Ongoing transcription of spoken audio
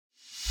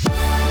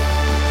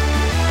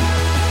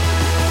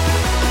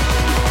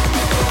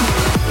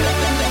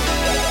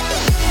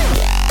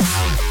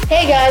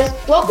Hey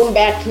guys, welcome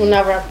back to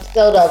another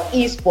episode of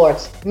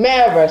Esports,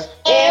 Metaverse,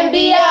 and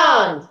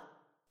beyond.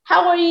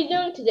 How are you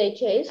doing today,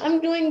 Chase?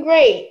 I'm doing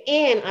great,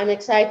 and I'm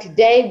excited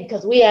today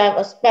because we have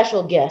a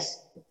special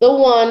guest, the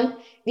one,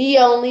 the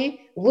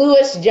only,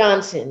 Lewis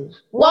Johnson.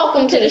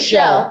 Welcome to the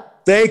show.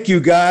 Thank you,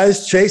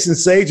 guys. Chase and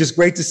Sage, it's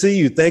great to see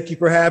you. Thank you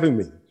for having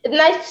me. It's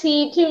nice to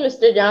see you too,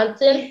 Mr.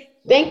 Johnson.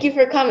 Thank you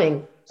for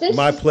coming.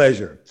 My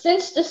pleasure.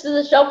 Since this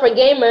is a show for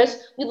gamers,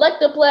 we'd like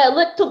to play a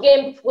little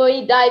game before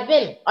we dive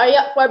in. Are you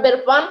up for a bit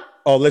of fun?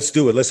 Oh, let's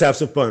do it. Let's have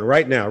some fun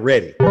right now.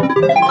 Ready? All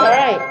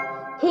right.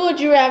 Who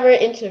would you rather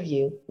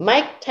interview,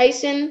 Mike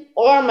Tyson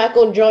or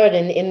Michael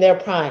Jordan in their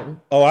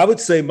prime? Oh, I would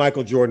say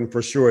Michael Jordan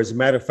for sure. As a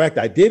matter of fact,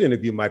 I did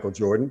interview Michael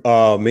Jordan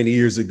many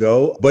years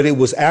ago, but it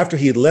was after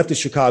he had left the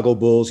Chicago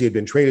Bulls. He had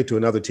been traded to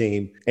another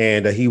team,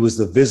 and he was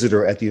the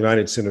visitor at the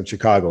United Center in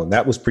Chicago. And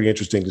that was pretty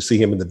interesting to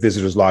see him in the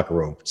visitors' locker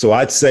room. So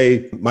I'd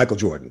say Michael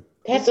Jordan.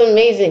 That's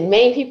amazing.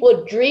 Many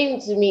people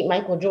dream to meet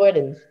Michael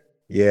Jordan.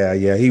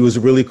 Yeah. He was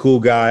a really cool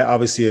guy.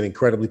 Obviously, an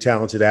incredibly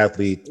talented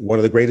athlete, one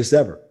of the greatest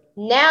ever.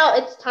 Now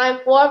it's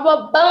time for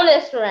the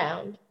bonus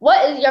round.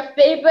 What is your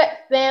favorite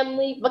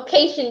family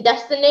vacation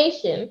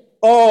destination?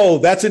 Oh,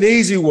 that's an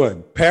easy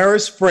one.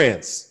 Paris,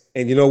 France.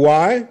 And you know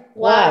why?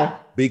 Why?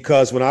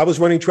 Because when I was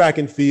running track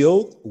and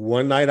field,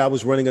 one night I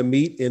was running a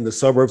meet in the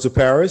suburbs of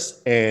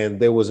Paris, and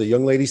there was a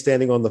young lady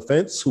standing on the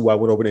fence who I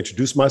went over and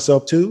introduced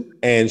myself to,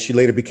 and she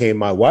later became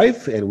my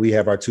wife, and we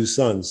have our two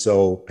sons.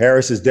 So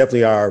Paris is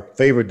definitely our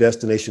favorite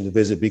destination to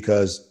visit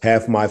because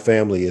half my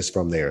family is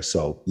from there.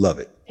 So love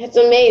it. It's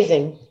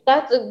amazing.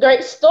 That's a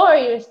great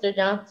story, Mr.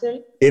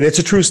 Johnson. And it's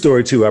a true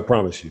story too, I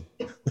promise you.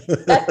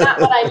 That's not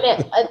what I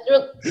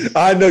meant.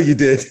 I know you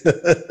did. It's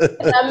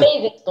an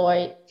amazing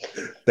story.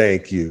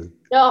 Thank you.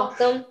 You're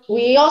welcome.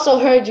 We also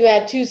heard you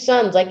had two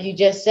sons, like you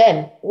just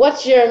said.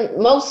 What's your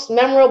most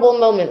memorable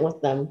moment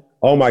with them?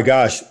 Oh my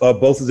gosh,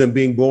 both of them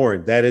being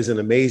born. That is an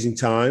amazing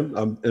time,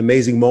 an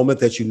amazing moment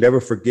that you never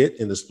forget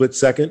in the split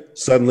second.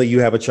 Suddenly you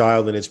have a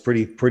child and it's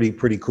pretty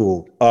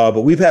cool.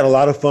 But we've had a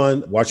lot of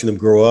fun watching them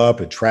grow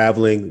up and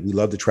traveling. We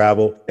love to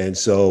travel. And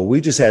so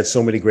we just had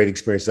so many great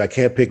experiences. I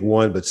can't pick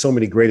one, but so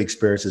many great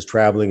experiences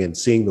traveling and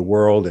seeing the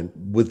world. And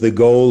with the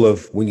goal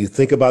of when you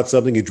think about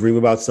something, you dream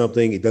about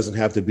something, it doesn't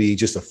have to be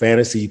just a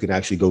fantasy. You can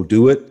actually go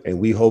do it. And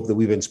we hope that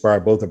we've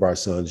inspired both of our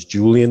sons.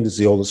 Julian is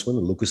the oldest one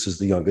and Lucas is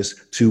the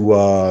youngest,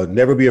 to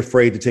never be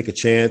afraid to take a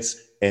chance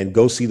and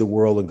go see the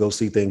world and go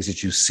see things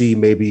that you see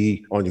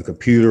maybe on your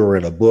computer or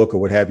in a book or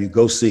what have you.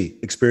 Go see,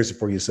 experience it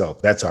for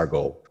yourself. That's our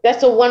goal.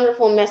 That's a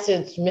wonderful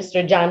message,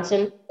 Mr.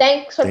 Johnson.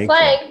 Thanks for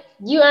playing.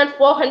 You earned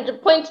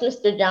 400 points,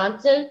 Mr.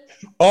 Johnson.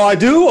 Oh, I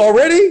do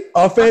already?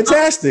 Oh,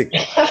 fantastic.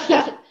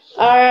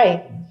 All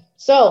right.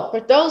 So for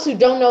those who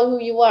don't know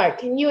who you are,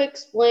 can you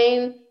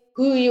explain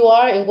who you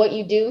are and what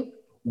you do?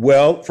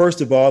 Well,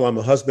 first of all, I'm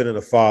a husband and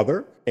a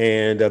father,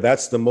 and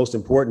that's the most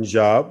important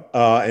job.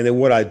 And then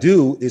what I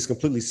do is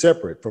completely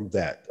separate from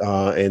that.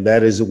 And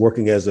that is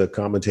working as a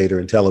commentator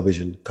in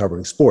television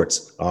covering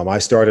sports. I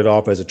started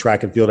off as a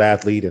track and field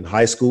athlete in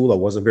high school. I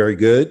wasn't very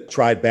good.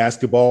 Tried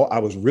basketball. I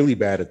was really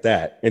bad at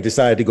that and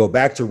decided to go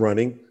back to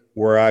running,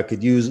 where I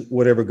could use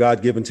whatever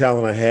God-given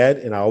talent I had.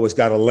 And I always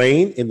got a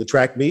lane in the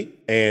track meet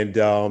and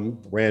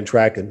ran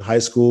track in high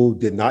school,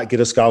 did not get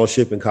a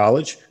scholarship in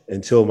college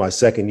until my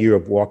second year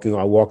of walking.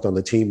 I walked on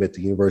the team at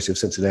the University of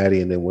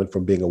Cincinnati and then went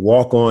from being a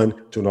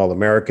walk-on to an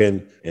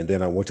All-American. And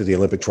then I went to the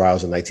Olympic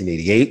trials in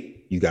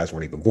 1988. You guys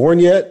weren't even born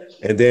yet.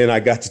 And then I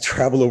got to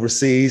travel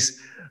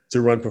overseas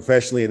to run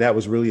professionally. And that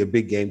was really a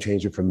big game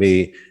changer for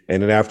me.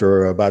 And then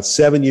after about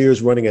 7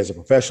 years running as a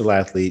professional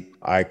athlete,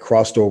 I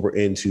crossed over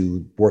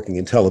into working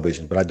in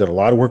television, but I did a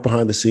lot of work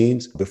behind the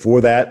scenes before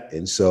that.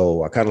 And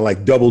so I kind of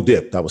like double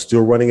dipped. I was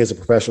still running as a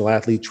professional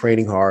athlete,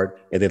 training hard,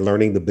 and then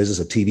learning the business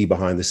of TV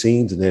behind the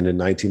scenes. And then in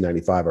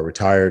 1995, I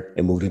retired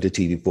and moved into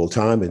TV full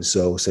time. And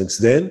so since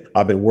then,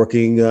 I've been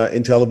working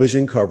in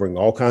television, covering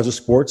all kinds of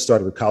sports,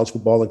 started with college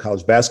football and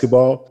college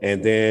basketball,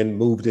 and then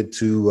moved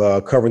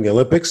into covering the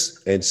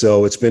Olympics. And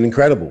so it's been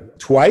incredible.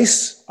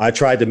 Twice, I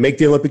tried to make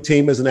the Olympic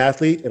team as an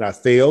athlete and I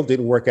failed,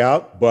 didn't work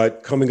out.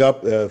 But coming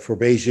up for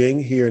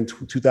Beijing here in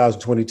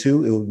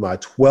 2022, it was my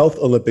 12th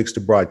Olympics to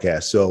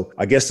broadcast. So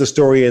I guess the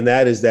story in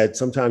that is that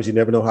sometimes you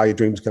never know how your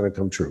dream's going to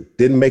come true.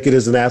 Didn't make it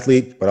as an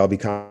athlete, but I'll be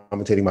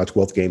commentating my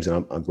 12th games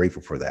and I'm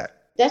grateful for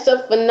that. That's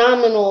a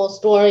phenomenal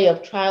story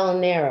of trial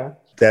and error.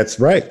 That's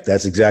right.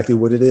 That's exactly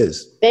what it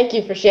is. Thank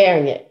you for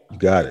sharing it. You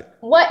got it.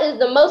 What is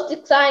the most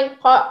exciting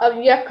part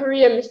of your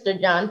career, Mr.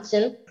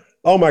 Johnson?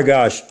 Oh my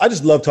gosh, I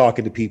just love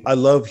talking to people. I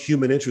love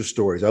human interest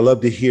stories. I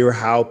love to hear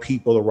how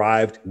people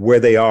arrived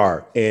where they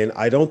are. And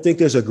I don't think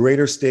there's a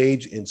greater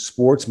stage in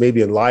sports,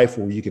 maybe in life,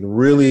 where you can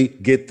really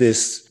get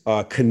this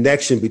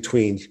connection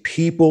between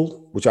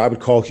people, which I would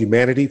call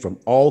humanity, from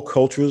all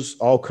cultures,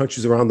 all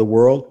countries around the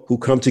world, who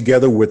come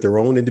together with their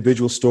own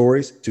individual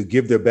stories to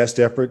give their best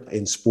effort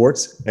in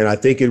sports. And I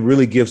think it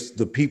really gives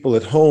the people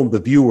at home, the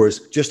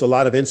viewers, just a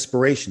lot of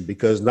inspiration,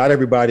 because not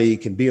everybody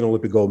can be an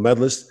Olympic gold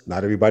medalist.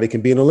 Not everybody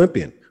can be an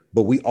Olympian.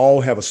 but we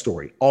all have a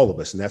story, all of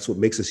us, and that's what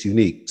makes us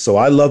unique. So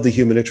I love the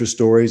human interest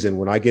stories. And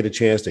when I get a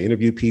chance to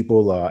interview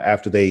people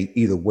after they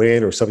either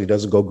win or something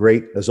doesn't go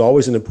great, there's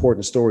always an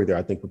important story there,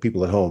 I think, for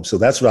people at home. So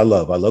that's what I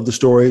love. I love the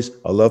stories.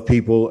 I love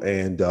people.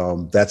 And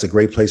that's a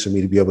great place for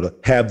me to be able to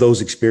have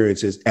those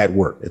experiences at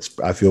work.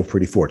 I feel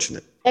pretty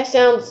fortunate. That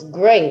sounds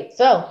great.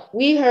 So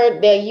we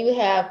heard that you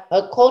have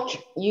a culture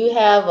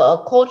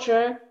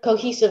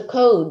cohesive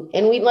code,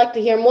 and we'd like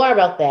to hear more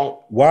about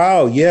that.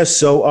 Wow. Yes.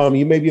 So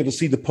you may be able to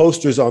see the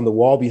posters on the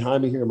wall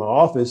behind me here in my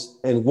office.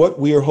 And what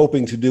we are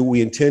hoping to do,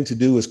 we intend to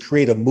do, is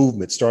create a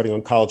movement starting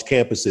on college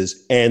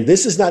campuses. And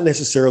this is not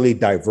necessarily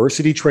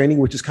diversity training,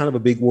 which is kind of a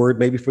big word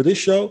maybe for this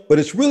show, but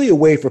it's really a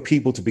way for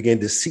people to begin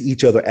to see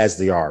each other as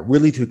they are,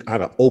 really to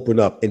kind of open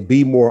up and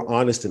be more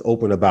honest and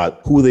open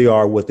about who they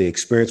are, what they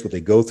experience, what they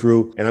go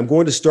through. And I'm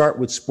going to start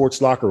with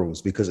sports locker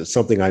rooms because it's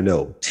something I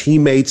know.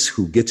 Teammates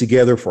who get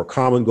together for a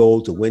common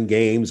goal to win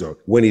games or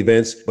win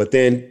events, but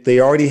then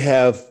they already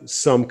have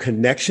some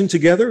connection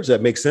together. Does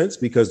that make sense?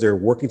 Because they're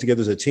working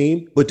together as a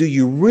team. But do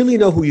you really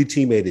know who your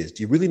teammate is?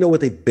 Do you really know what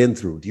they've been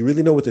through? Do you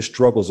really know what their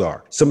struggles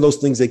are? Some of those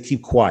things they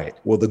keep quiet.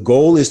 Well, the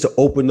goal is to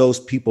open those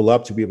people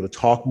up to be able to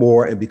talk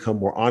more and become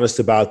more honest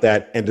about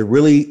that and to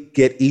really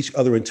get each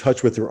other in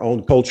touch with their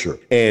own culture.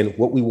 And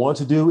what we want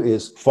to do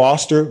is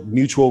foster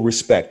mutual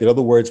respect. In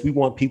other words, we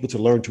want people to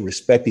learn to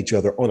respect each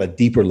other on a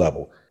deeper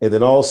level. And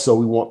then also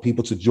we want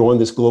people to join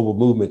this global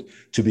movement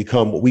to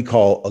become what we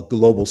call a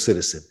global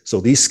citizen.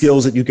 So these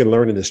skills that you can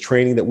learn in this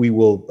training that we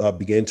will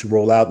begin to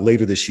roll out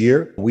later this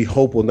year, we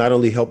hope will not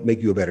only help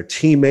make you a better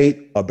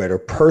teammate, a better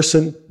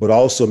person, but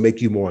also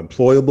make you more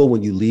employable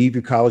when you leave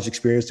your college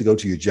experience to go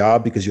to your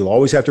job, because you'll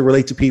always have to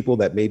relate to people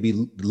that maybe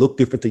look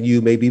different than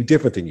you, maybe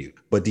different than you.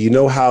 But do you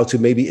know how to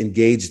maybe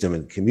engage them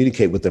and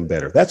communicate with them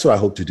better? That's what I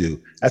hope to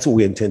do. That's what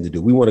we intend to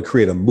do. We want to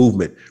create a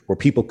movement where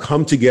people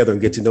come together and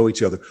get to know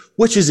each other,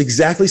 which is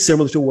exactly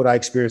similar to what I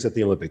experienced at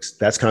the Olympics.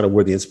 That's kind of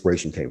where the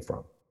inspiration came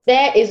from.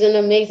 That is an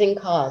amazing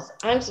cause.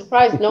 I'm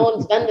surprised no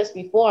one's done this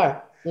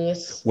before.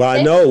 Well,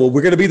 I know. Well,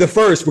 we're going to be the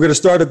first. We're going to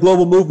start a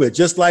global movement,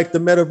 just like the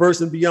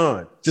metaverse and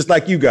beyond, just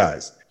like you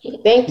guys.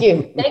 Thank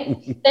you.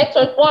 Thanks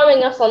for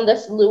informing us on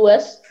this,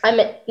 Lewis. I'm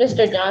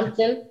Mr.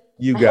 Johnson.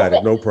 You got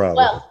it. No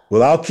problem.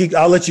 Well,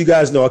 I'll let you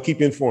guys know. I'll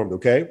keep you informed.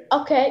 Okay.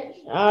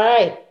 Okay. All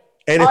right.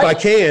 And if I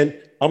can,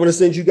 I'm going to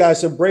send you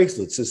guys some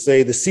bracelets to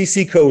say the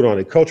CC code on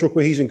it, Cultural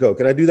Cohesion Code.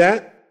 Can I do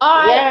that?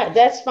 All right. Yeah,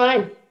 that's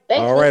fine.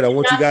 Thanks, all right. I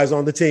want you guys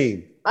on the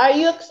team. Are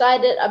you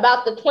excited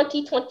about the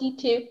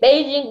 2022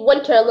 Beijing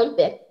Winter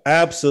Olympics?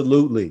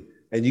 Absolutely.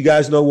 And you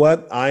guys know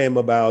what? I am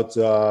about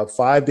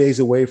 5 days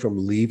away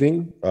from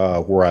leaving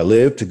where I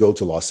live to go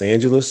to Los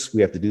Angeles.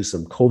 We have to do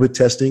some COVID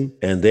testing.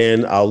 And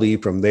then I'll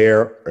leave from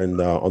there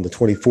and on the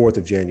 24th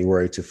of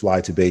January to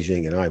fly to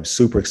Beijing. And I'm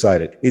super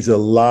excited. It's a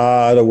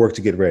lot of work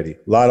to get ready, a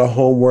lot of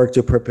homework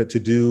to prepare to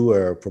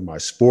do for my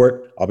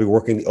sport. I'll be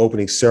working the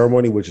opening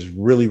ceremony, which is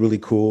really, really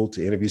cool,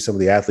 to interview some of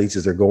the athletes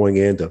as they're going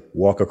in, to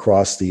walk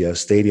across the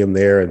stadium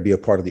there and be a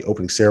part of the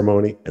opening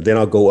ceremony. And then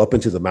I'll go up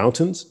into the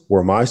mountains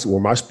where my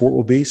sport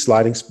will be,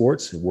 sliding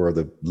sports, where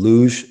the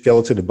luge,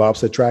 skeleton, and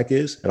bobsled track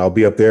is. And I'll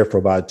be up there for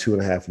about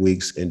 2.5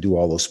 weeks and do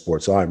all those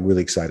sports. So I'm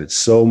really excited.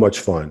 So much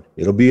fun.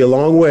 It'll be a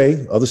long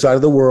way, other side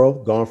of the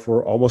world, gone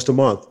for almost a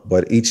month,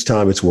 but each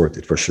time it's worth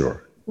it for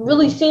sure.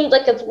 Really seems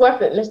like it's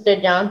worth it, Mr.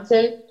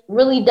 Johnson.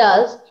 Really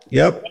does.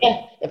 Yep.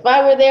 Yeah. If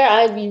I were there,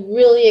 I'd be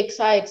really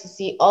excited to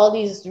see all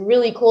these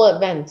really cool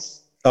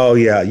events. Oh,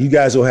 yeah. You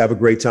guys will have a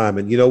great time.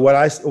 And you know what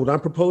I'm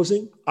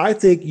proposing? I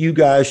think you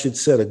guys should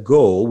set a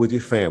goal with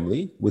your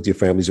family, with your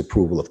family's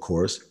approval, of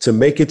course, to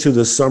make it to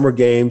the Summer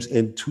Games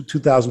in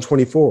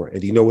 2024. And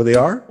do you know where they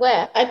are?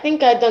 Where? I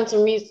think I've done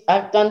some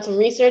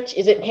research.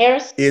 Is it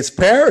Paris? It's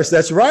Paris.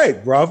 That's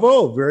right.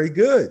 Bravo. Very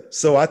good.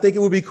 So I think it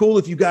would be cool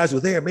if you guys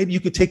were there. Maybe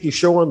you could take your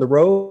show on the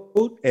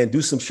road and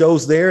do some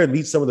shows there and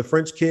meet some of the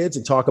French kids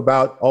and talk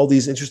about all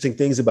these interesting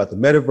things about the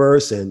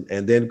metaverse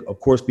and then,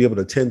 of course, be able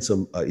to attend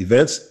some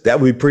events. That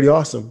would be pretty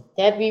awesome.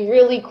 That'd be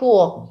really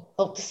cool.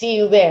 Hope to see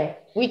you there.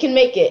 We can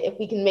make it if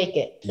we can make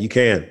it. You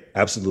can.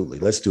 Absolutely.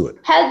 Let's do it.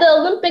 Has the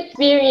Olympic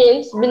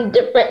experience been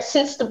different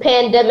since the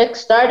pandemic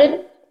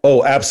started?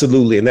 Oh,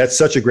 absolutely. And that's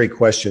such a great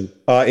question.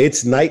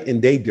 It's night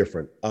and day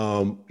different.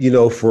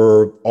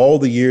 For all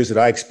the years that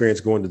I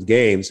experienced going to the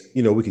games,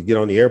 we could get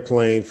on the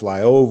airplane,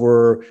 fly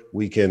over,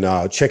 we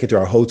can check into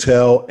our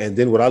hotel. And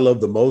then what I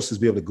love the most is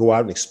be able to go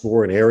out and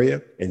explore an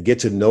area and get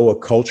to know a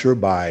culture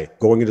by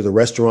going into the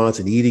restaurants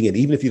and eating. And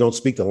even if you don't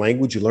speak the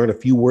language, you learn a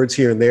few words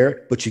here and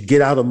there, but you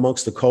get out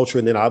amongst the culture.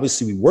 And then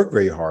obviously we work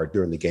very hard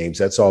during the games.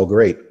 That's all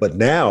great. But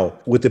now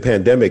with the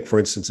pandemic, for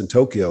instance, in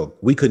Tokyo,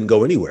 we couldn't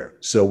go anywhere.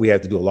 So we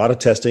had to do a lot of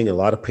testing, a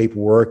lot of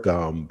paperwork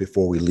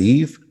before we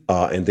leave.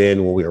 And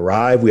then when we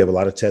arrive, we have a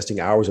lot of testing,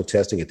 hours of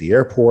testing at the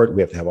airport.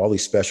 We have to have all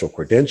these special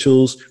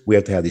credentials. We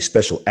have to have these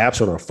special apps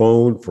on our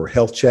phone for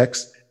health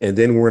checks. And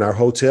then we're in our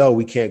hotel.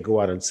 We can't go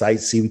out and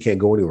sightsee. We can't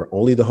go anywhere,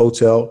 only the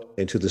hotel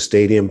and to the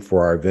stadium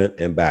for our event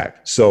and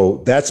back.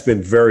 So that's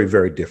been very,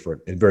 very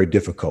different and very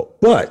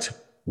difficult. But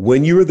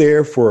when you're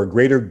there for a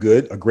greater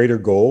good, a greater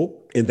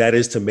goal, and that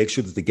is to make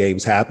sure that the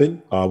games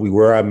happen. We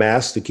wear our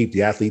masks to keep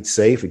the athletes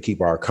safe and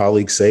keep our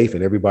colleagues safe,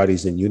 and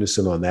everybody's in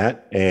unison on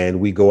that. And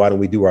we go out and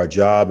we do our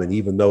job. And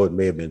even though it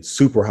may have been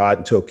super hot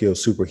in Tokyo,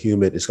 super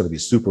humid, it's going to be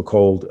super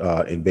cold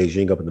in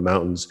Beijing up in the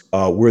mountains.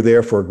 We're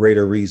there for a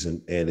greater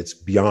reason, and it's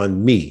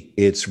beyond me.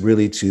 It's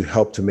really to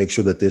help to make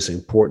sure that this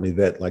important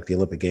event like the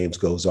Olympic Games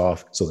goes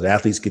off so that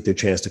athletes get their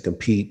chance to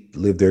compete,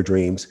 live their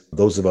dreams.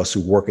 Those of us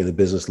who work in the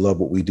business love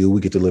what we do.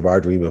 We get to live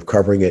our dream of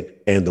covering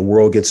it, and the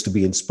world gets to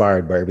be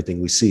inspired by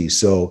everything we see.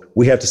 So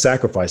we have to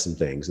sacrifice some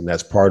things, and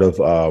that's part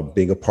of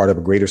being a part of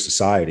a greater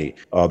society.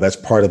 That's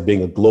part of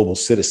being a global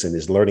citizen,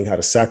 is learning how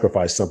to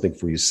sacrifice something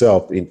for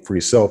yourself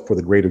for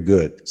the greater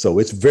good. So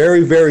it's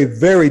very, very,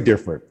 very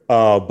different.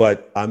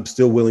 But I'm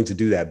still willing to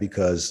do that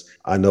because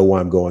I know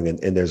where I'm going,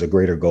 and there's a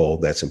greater goal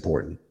that's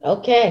important.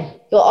 Okay.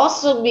 You'll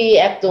also be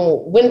at the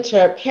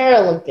Winter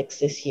Paralympics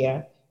this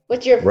year.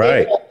 What's your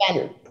favorite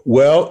event?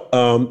 Well,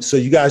 so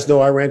you guys know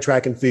I ran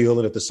track and field,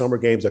 and at the summer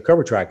games, I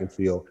cover track and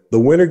field. The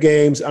winter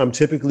games, I'm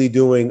typically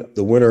doing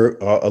the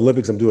winter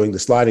Olympics. I'm doing the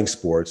sliding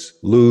sports,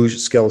 luge,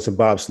 skeleton,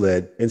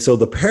 bobsled. And so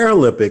the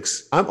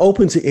Paralympics, I'm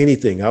open to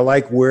anything. I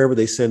like wherever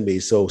they send me.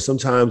 So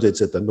sometimes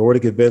it's at the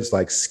Nordic events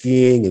like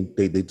skiing and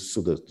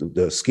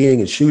the skiing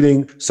and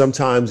shooting.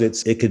 Sometimes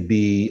it could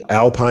be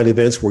alpine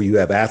events where you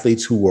have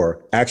athletes who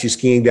are actually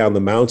skiing down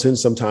the mountain.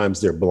 Sometimes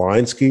they're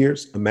blind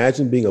skiers.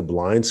 Imagine being a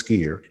blind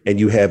skier and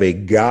you have a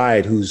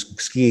guide who's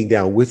skiing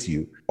down with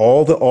you.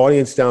 All the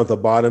audience down at the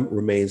bottom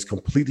remains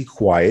completely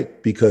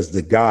quiet because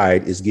the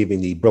guide is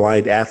giving the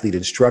blind athlete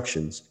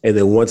instructions. And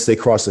then once they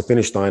cross the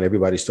finish line,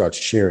 everybody starts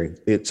cheering.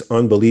 It's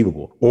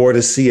unbelievable. Or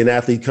to see an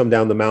athlete come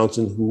down the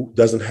mountain who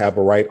doesn't have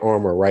a right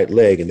arm or right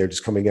leg, and they're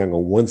just coming down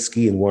on one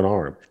ski and one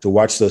arm. To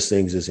watch those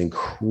things is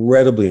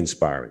incredibly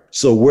inspiring.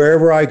 So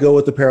wherever I go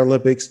at the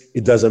Paralympics,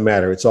 it doesn't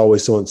matter. It's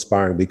always so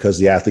inspiring because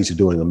the athletes are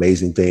doing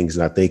amazing things.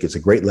 And I think it's a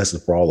great lesson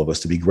for all of us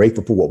to be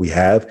grateful for what we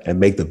have and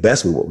make the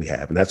best with what we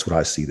have. And that's what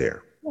I see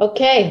there.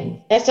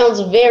 Okay, that sounds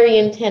very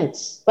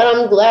intense, but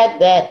I'm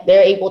glad that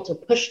they're able to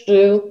push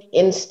through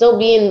and still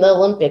be in the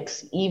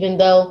Olympics, even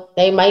though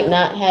they might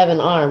not have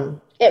an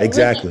arm.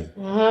 Exactly.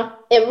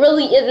 It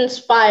really is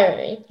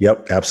inspiring.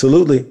 Yep,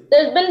 absolutely.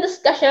 There's been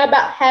discussion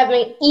about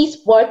having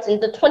esports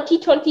in the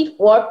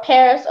 2024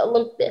 Paris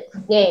Olympics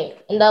Games,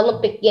 in the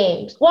Olympic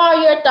Games. What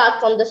are your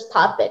thoughts on this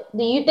topic?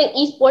 Do you think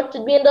esports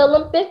should be in the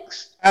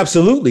Olympics?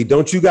 Absolutely.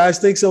 Don't you guys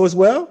think so as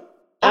well?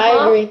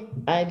 I agree.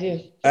 I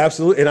do.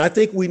 Absolutely. And I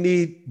think we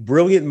need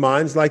brilliant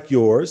minds like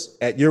yours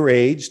at your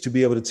age to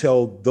be able to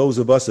tell those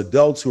of us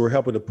adults who are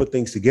helping to put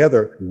things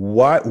together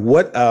what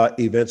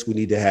events we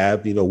need to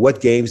have,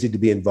 what games need to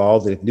be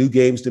involved, and if new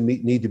games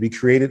need to be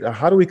created,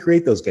 how do we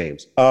create those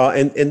games?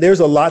 And there's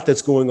a lot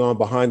that's going on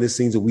behind the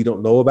scenes that we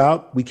don't know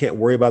about. We can't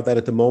worry about that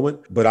at the moment.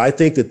 But I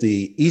think that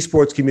the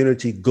esports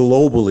community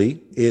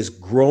globally is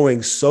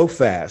growing so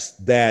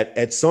fast that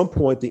at some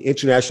point, the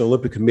International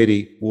Olympic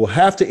Committee will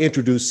have to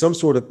introduce some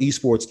sort of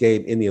esports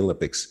game in the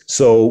Olympics.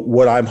 So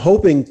what I'm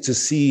hoping to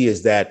see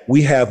is that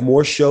we have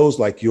more shows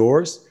like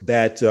yours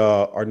that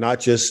are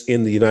not just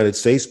in the United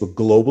States, but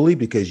globally,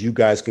 because you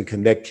guys can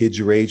connect kids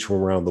your age from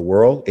around the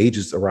world,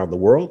 ages around the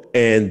world.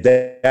 And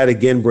that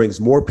again brings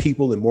more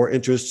people and more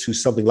interest to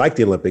something like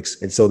the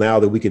Olympics. And so now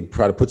that we can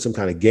try to put some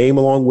kind of game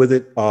along with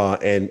it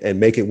and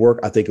make it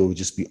work, I think it would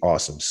just be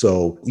awesome.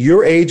 So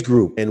your age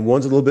group and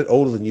ones a little bit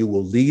older than you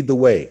will lead the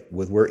way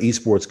with where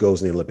esports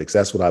goes in the Olympics.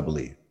 That's what I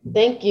believe.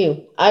 Thank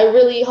you. I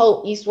really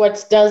hope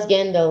esports does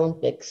get in the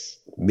Olympics.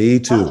 Me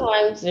too.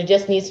 Sometimes there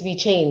just needs to be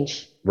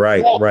change.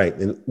 Right.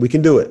 And we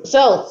can do it.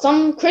 So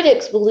some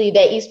critics believe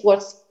that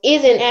esports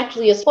isn't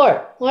actually a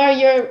sport.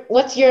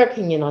 What's your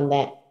opinion on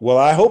that? Well,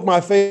 I hope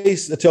my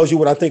face tells you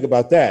what I think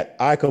about that.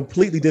 I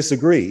completely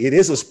disagree. It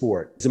is a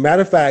sport. As a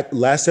matter of fact,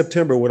 last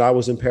September, when I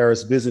was in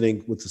Paris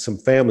visiting with some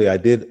family, I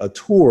did a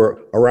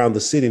tour around the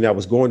city, and I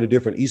was going to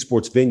different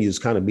esports venues,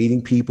 kind of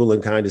meeting people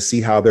and kind of see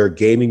how their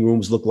gaming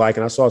rooms look like.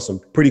 And I saw some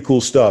pretty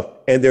cool stuff.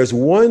 And there's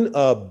one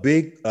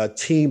big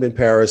team in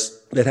Paris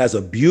that has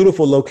a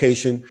beautiful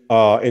location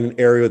in an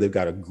area. They've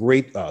got a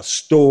great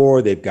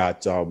store. They've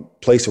got a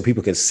place where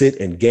people can sit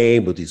and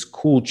game with these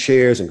cool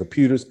chairs and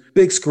computers,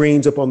 big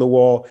screens up on the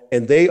wall.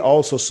 And they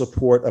also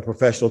support a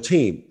professional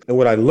team. And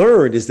what I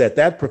learned is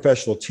that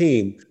professional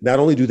team, not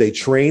only do they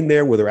train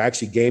there where they're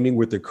actually gaming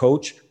with their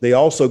coach, they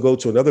also go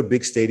to another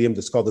big stadium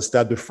that's called the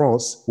Stade de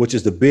France, which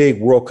is the big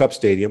World Cup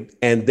stadium.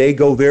 And they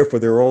go there for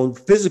their own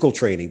physical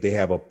training. They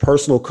have a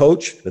personal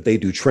coach that they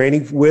do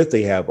training with.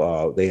 They have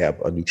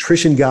a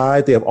nutrition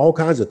guide. They have all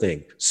kinds of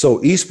things. So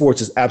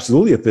esports is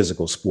absolutely a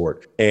physical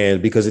sport.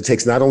 And because it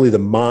takes not only the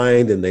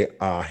mind and the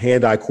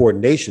hand-eye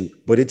coordination,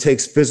 but it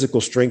takes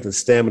physical strength and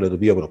stamina to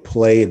be able to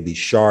play and be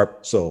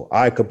sharp. So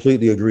I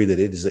completely agree that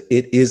it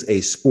is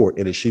a sport,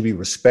 and it should be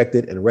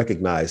respected and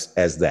recognized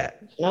as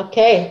that.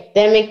 Okay,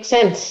 that makes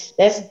sense.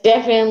 That's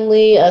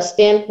definitely a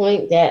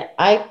standpoint that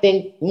I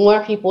think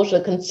more people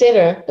should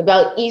consider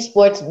about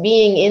esports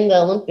being in the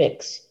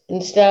Olympics.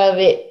 instead of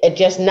it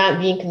just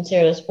not being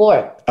considered a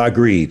sport.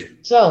 Agreed.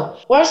 So,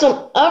 what are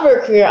some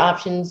other career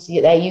options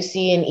that you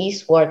see in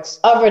esports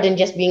other than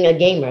just being a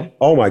gamer?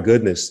 Oh my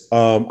goodness.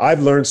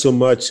 I've learned so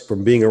much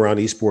from being around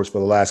esports for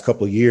the last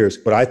couple of years,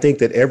 but I think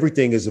that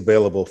everything is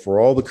available for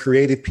all the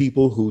creative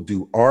people who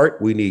do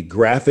art. We need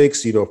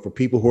graphics, for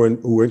people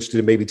who are interested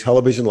in maybe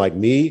television like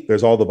me.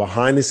 There's all the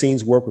behind the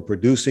scenes work with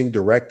producing,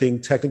 directing,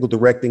 technical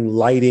directing,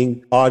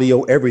 lighting,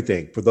 audio,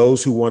 everything. For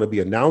those who want to be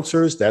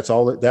announcers, that's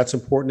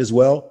important as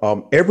well.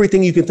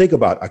 Everything you can think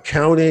about,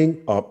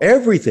 accounting,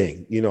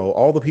 everything,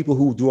 all the people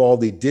who do all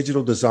the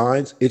digital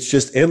designs, it's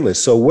just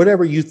endless. So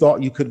whatever you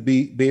thought you could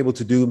be able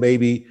to do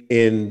maybe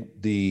in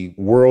the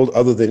world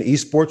other than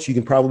esports, you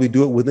can probably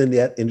do it within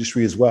that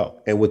industry as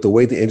well. And with the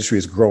way the industry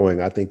is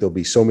growing, I think there'll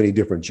be so many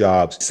different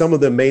jobs. Some of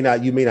them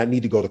you may not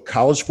need to go to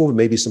college for,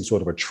 maybe some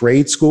sort of a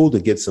trade school to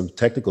get some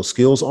technical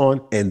skills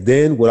on. And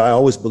then what I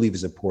always believe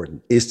is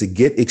important is to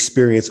get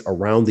experience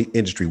around the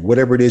industry.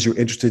 Whatever it is you're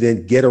interested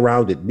in, get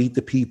around it, meet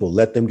the people,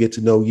 let them get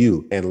to know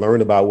you and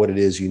learn about what it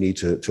is you need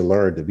to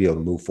learn to be able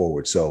to move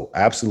forward. So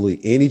absolutely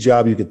any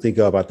job you can think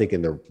of, I think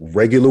in the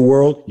regular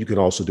world, you can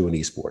also do in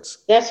esports.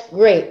 That's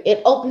great.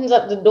 It opens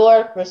up the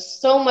door for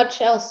so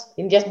much else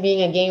than just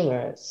being a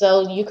gamer.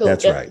 So you could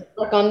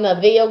work on a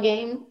video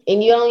game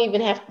and you don't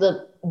even have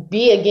to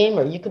be a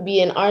gamer. You could be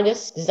an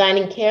artist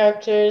designing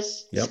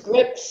characters,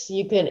 scripts.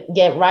 You could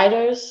get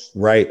writers.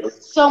 Right.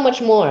 So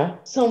much more.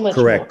 So much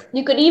Correct. more.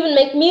 You could even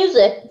make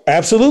music.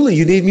 Absolutely.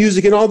 You need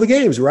music in all the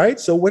games, right?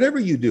 So whatever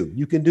you do,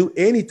 you can do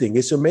anything.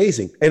 It's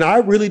amazing. And I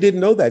really didn't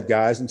know that,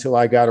 guys, until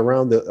I got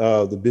around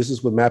the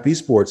business with Map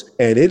Esports.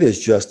 And it is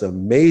just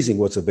amazing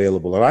what's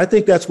available. And I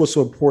think that's what's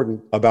so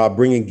important about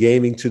bringing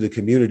gaming to the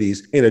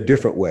communities in a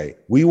different way.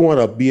 We want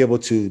to be able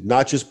to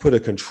not just put a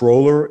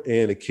controller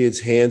in a kid's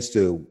hands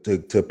to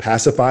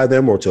pacify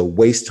them or to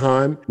waste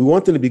time. We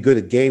want them to be good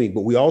at gaming,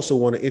 but we also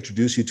want to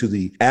introduce you to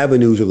the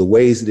avenues or the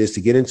ways it is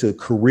to get into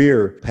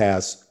career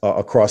paths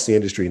across the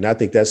industry. And I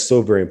think that's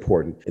so very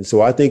important. And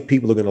so I think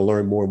people are going to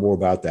learn more and more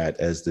about that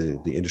as the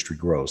industry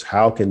grows.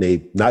 How can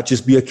they not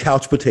just be a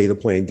couch potato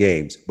playing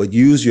games, but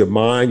use your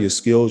mind, your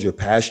skills, your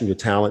passion, your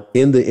talent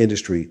in the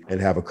industry and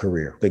have a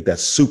career? I think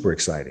that's super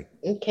exciting.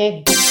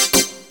 Okay.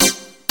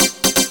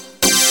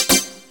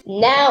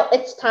 Now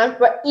it's time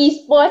for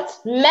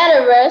esports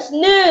metaverse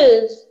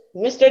news.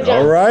 Mr. Johnson,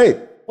 all right.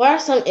 What are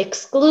some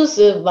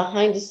exclusive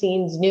behind the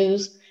scenes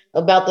news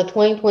about the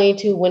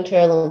 2022 Winter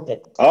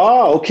Olympics?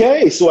 Oh,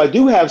 okay. So I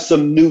do have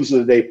some news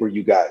of the day for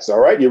you guys. All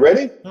right, you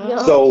ready? Yeah.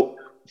 So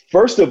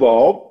first of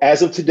all,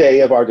 as of today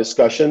of our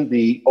discussion,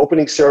 the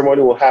opening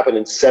ceremony will happen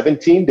in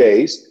 17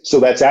 days. So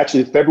that's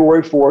actually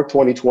February 4th,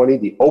 2020.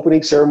 The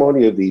opening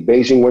ceremony of the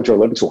Beijing Winter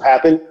Olympics will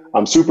happen.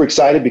 I'm super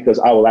excited because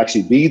I will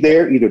actually be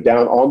there, either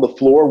down on the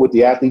floor with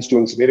the athletes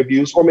doing some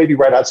interviews or maybe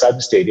right outside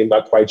the stadium,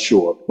 not quite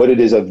sure. But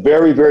it is a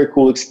very, very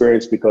cool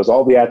experience because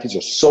all the athletes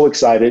are so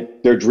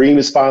excited. Their dream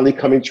is finally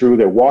coming true.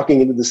 They're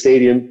walking into the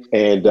stadium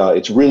and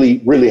it's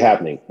really, really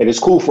happening. And it's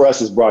cool for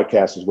us as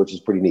broadcasters, which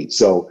is pretty neat.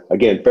 So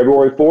again,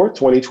 February 4th,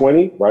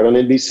 2020, right on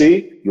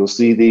NBC, you'll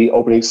see the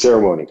opening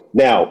ceremony.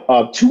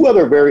 Now, two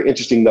other very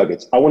interesting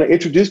nuggets. I want to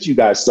introduce to you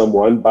guys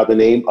someone by the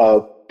name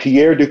of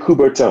Pierre de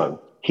Coubertin.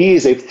 He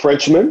is a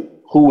Frenchman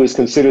who is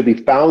considered the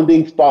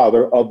founding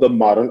father of the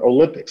modern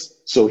Olympics.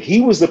 So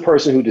he was the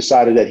person who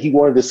decided that he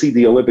wanted to see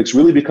the Olympics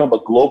really become a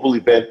global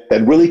event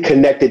that really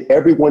connected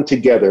everyone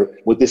together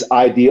with this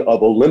idea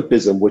of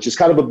Olympism, which is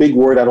kind of a big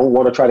word. I don't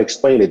want to try to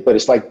explain it, but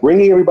it's like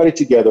bringing everybody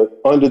together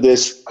under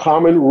this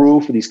common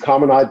roof, these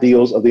common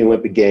ideals of the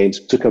Olympic Games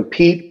to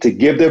compete, to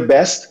give their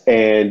best.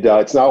 And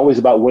it's not always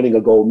about winning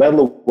a gold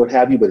medal or what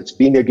have you, but it's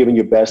being there, giving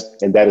your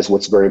best. And that is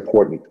what's very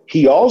important.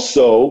 He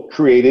also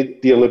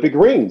created the Olympic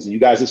rings. You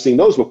guys have seen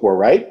those before,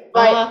 right?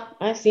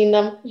 I've seen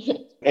them.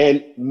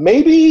 And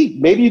maybe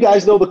you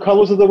guys know the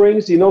colors of the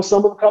rings. Do you know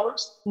some of the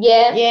colors?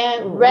 Yeah.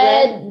 Yeah.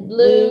 Red,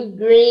 blue,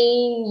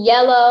 green,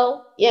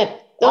 yellow. Yeah.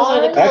 Those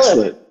are the colors.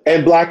 Excellent.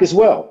 And black as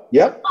well.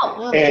 Yep.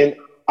 Oh. And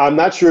I'm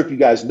not sure if you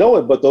guys know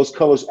it, but those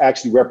colors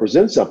actually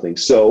represent something.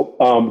 So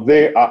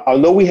I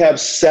know we have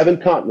 7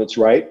 continents,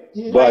 right?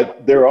 Mm-hmm.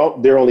 But there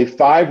are only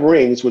 5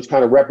 rings, which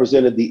kind of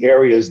represented the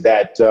areas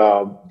that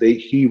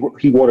he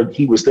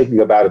was thinking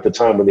about at the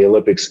time when the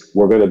Olympics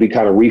were going to be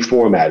kind of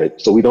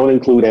reformatted. So we don't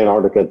include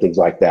Antarctica and things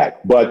like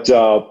that. But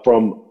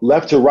from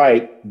left to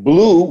right,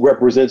 blue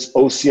represents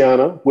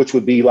Oceania, which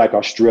would be like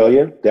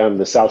Australia down in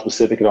the South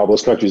Pacific and all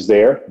those countries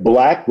there.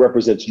 Black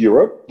represents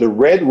Europe. The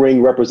red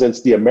ring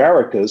represents the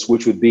Americas,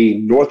 which would be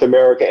North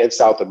America and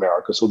South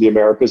America. So the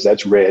Americas,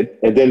 that's red.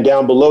 And then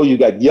down below, you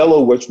got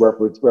yellow, which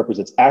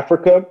represents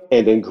Africa.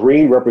 And then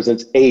green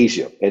represents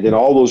Asia. And then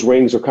all those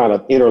rings are kind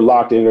of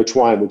interlocked and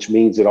intertwined, which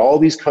means that all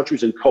these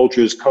countries and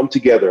cultures come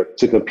together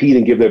to compete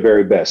and give their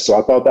very best. So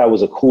I thought that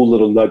was a cool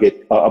little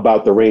nugget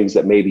about the rings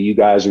that maybe you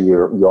guys or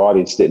your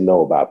audience didn't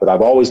know about. But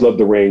I've always loved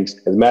the rings.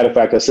 As a matter of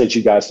fact, I sent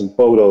you guys some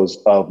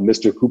photos of a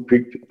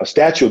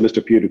statue of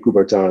Mr. Pierre de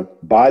Coubertin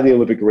by the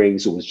Olympic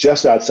rings. It was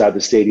just outside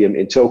the stadium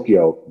in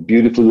Tokyo,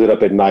 beautifully lit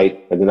up at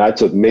night. And then I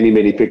took many,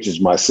 many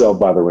pictures myself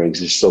by the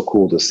rings. It's so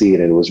cool to see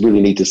it. And it was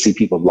really neat to see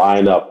people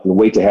line up and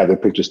wait to have their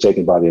pictures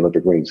taken by the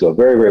Olympic rings. So a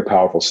very, very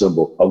powerful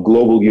symbol of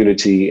global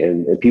unity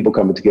and people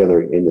coming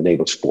together in the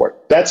name of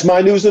sport. That's my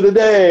news of the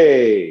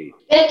day.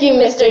 Thank you,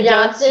 Mr.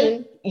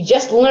 Johnson. You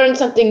just learn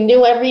something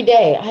new every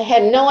day. I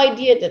had no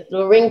idea that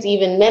the rings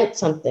even meant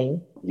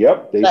something.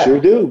 Yep, they sure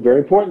do. Very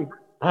important.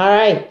 All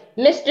right.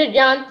 Mr.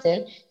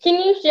 Johnson, can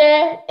you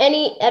share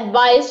any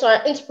advice or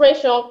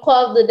inspirational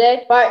quote of the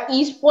day for our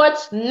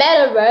esports,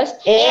 metaverse,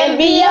 and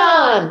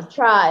beyond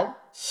tribe?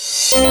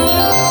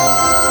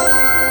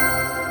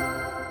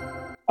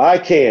 I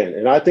can.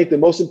 And I think the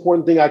most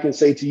important thing I can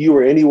say to you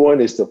or anyone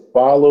is to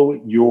follow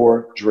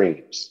your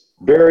dreams.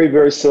 Very,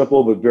 very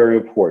simple, but very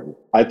important.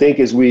 I think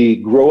as we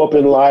grow up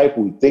in life,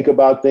 we think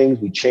about things,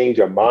 we change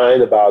our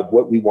mind about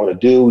what we want to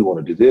do. We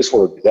want to do this, we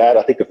want to do that.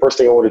 I think the first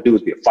thing I want to do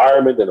is be a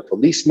fireman, then a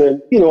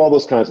policeman, all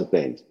those kinds of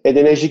things. And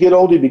then as you get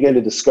older, you begin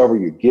to discover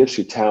your gifts,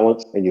 your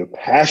talents, and your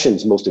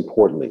passions, most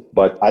importantly.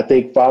 But I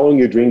think following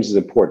your dreams is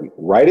important.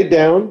 Write it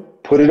down.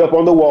 Put it up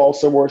on the wall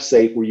somewhere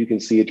safe where you can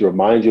see it to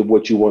remind you of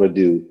what you want to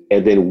do,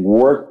 and then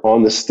work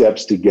on the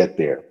steps to get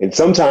there. And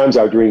sometimes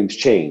our dreams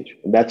change,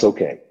 and that's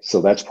okay. So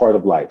that's part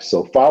of life.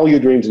 So follow your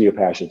dreams and your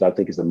passions, I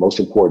think, is the most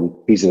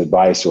important piece of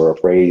advice or a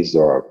phrase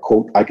or a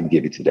quote I can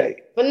give you today.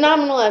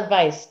 Phenomenal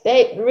advice.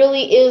 That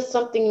really is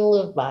something to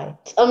live by.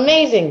 It's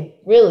amazing,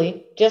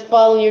 really. Just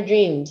follow your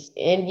dreams,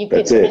 and you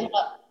can end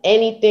up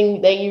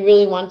anything that you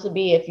really want to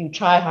be if you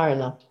try hard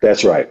enough.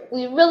 That's right.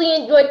 We really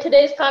enjoyed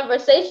today's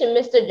conversation,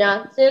 Mr.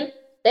 Johnson.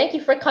 Thank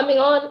you for coming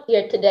on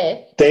here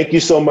today. Thank you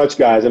so much,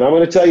 guys. And I'm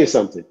going to tell you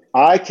something.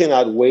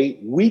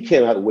 We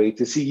cannot wait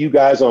to see you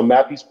guys on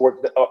MAP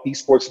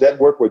Esports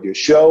Network with your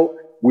show.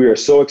 We are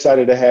so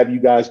excited to have you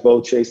guys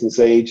both, Chase and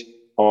Sage,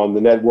 on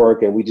the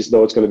network. And we just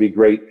know it's going to be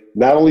great,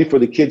 not only for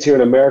the kids here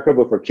in America,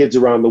 but for kids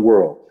around the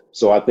world.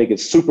 So I think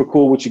it's super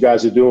cool what you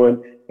guys are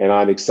doing. And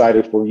I'm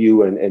excited for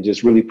you and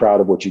just really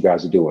proud of what you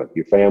guys are doing.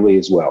 Your family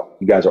as well.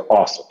 You guys are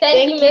awesome.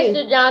 Thank you,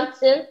 Mr.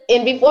 Johnson.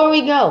 And before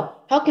we go,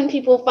 how can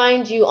people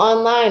find you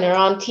online or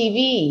on TV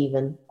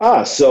even?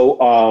 So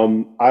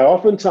I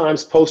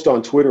oftentimes post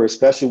on Twitter,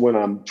 especially when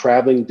I'm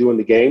traveling, doing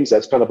the games.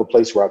 That's kind of a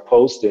place where I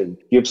post and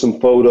give some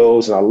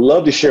photos. And I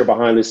love to share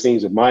behind the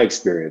scenes of my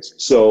experience.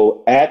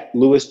 So at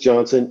Lewis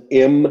Johnson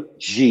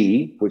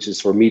MG, which is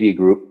for Media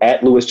Group,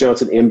 at Lewis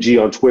Johnson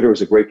MG on Twitter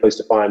is a great place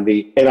to find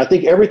me. And I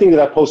think everything that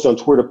I post on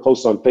Twitter,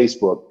 post on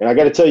Facebook. And I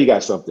got to tell you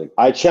guys something.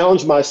 I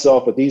challenge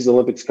myself at these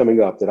Olympics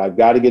coming up that I've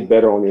got to get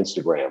better on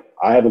Instagram.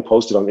 I haven't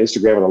posted on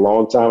Instagram in a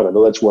long time, and I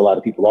know that's where a lot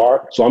of people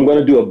are. So I'm going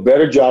to do a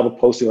better job of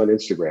posting on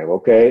Instagram.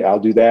 Okay, I'll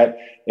do that.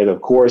 And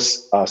of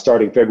course,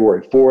 starting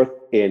February 4th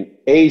in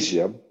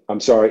Beijing,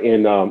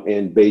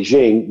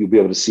 you'll be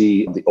able to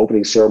see the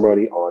opening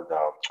ceremony on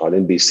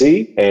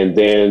NBC. And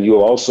then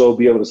you'll also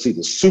be able to see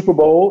the Super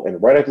Bowl.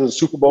 And right after the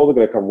Super Bowl, they're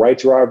going to come right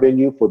to our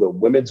venue for the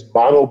women's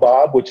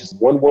monobob, which is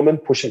one woman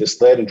pushing a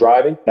sled and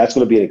driving. That's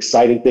going to be an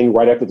exciting thing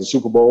right after the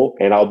Super Bowl.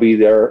 And I'll be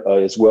there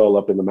as well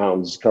up in the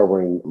mountains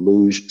covering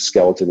luge,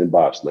 skeleton, and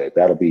bobsled.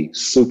 That'll be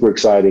super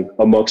exciting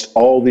amongst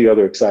all the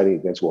other exciting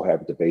events we'll have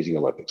at the Beijing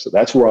Olympics. So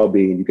that's where I'll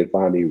be, and you can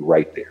find me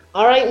right there.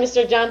 All right,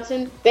 Mr.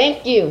 Johnson,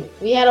 thank you.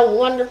 We had a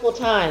wonderful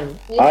time.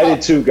 I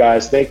did too,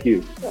 guys. Thank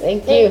you.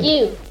 Thank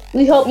you.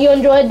 We hope you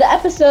enjoyed the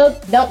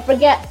episode. Don't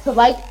forget to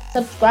like,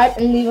 subscribe,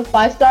 and leave a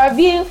 5-star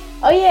review.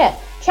 Oh yeah,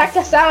 check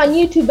us out on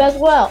YouTube as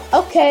well.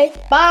 Okay,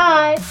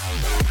 bye.